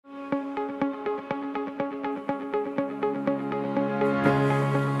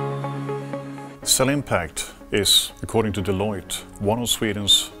Cell Impact is, according to Deloitte, one of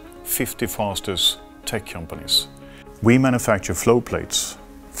Sweden's 50 fastest tech companies. We manufacture flow plates.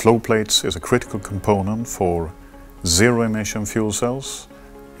 Flow plates is a critical component for zero-emission fuel cells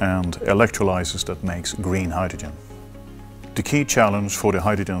and electrolyzers that makes green hydrogen. The key challenge for the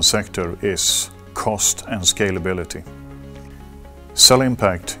hydrogen sector is cost and scalability. Cell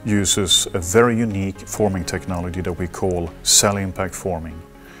Impact uses a very unique forming technology that we call cell impact forming.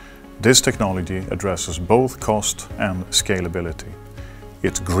 This technology addresses both cost and scalability.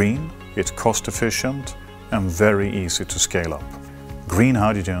 It's green, it's cost efficient and very easy to scale up. Green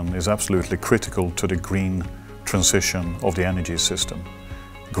hydrogen is absolutely critical to the green transition of the energy system.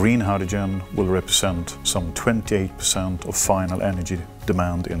 Green hydrogen will represent some 28% of final energy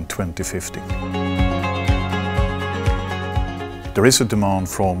demand in 2050. There is a demand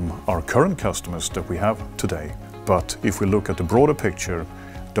from our current customers that we have today, but if we look at the broader picture,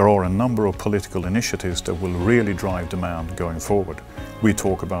 there are a number of political initiatives that will really drive demand going forward. We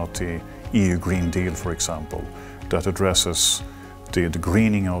talk about the EU Green Deal, for example, that addresses the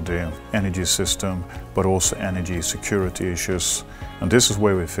greening of the energy system, but also energy security issues. And this is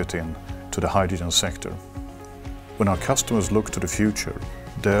where we fit in to the hydrogen sector. When our customers look to the future,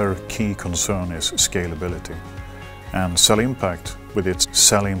 their key concern is scalability. And Cell Impact, with its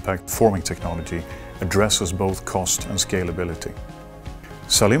cell impact forming technology, addresses both cost and scalability.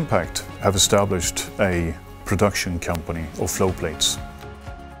 Cell Impact have established a production company of flow plates.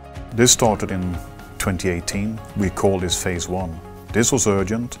 This started in 2018. We call this phase 1. This was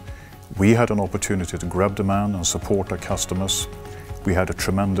urgent. We had an opportunity to grab demand and support our customers. We had a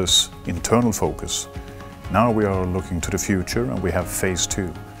tremendous internal focus. Now we are looking to the future and we have phase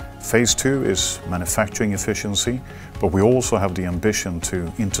 2. Phase 2 is manufacturing efficiency, but we also have the ambition to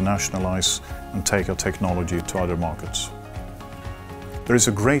internationalize and take our technology to other markets. There is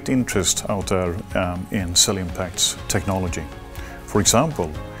a great interest out there in Cell Impact's technology. For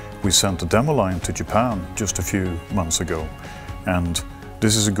example, we sent a demo line to Japan just a few months ago, and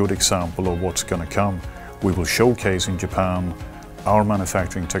this is a good example of what's going to come. We will showcase in Japan our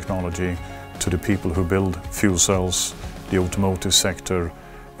manufacturing technology to the people who build fuel cells, the automotive sector,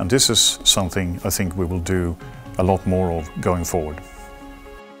 and this is something I think we will do a lot more of going forward.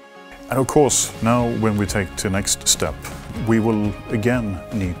 And of course, now when we take the next step, we will again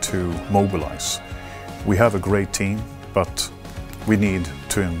need to mobilize. We have a great team, but we need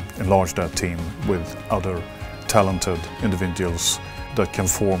to enlarge that team with other talented individuals that can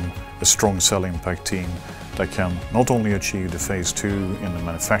form a strong Cell Impact team that can not only achieve the phase 2 in the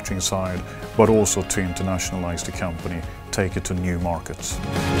manufacturing side, but also to internationalize the company, take it to new markets.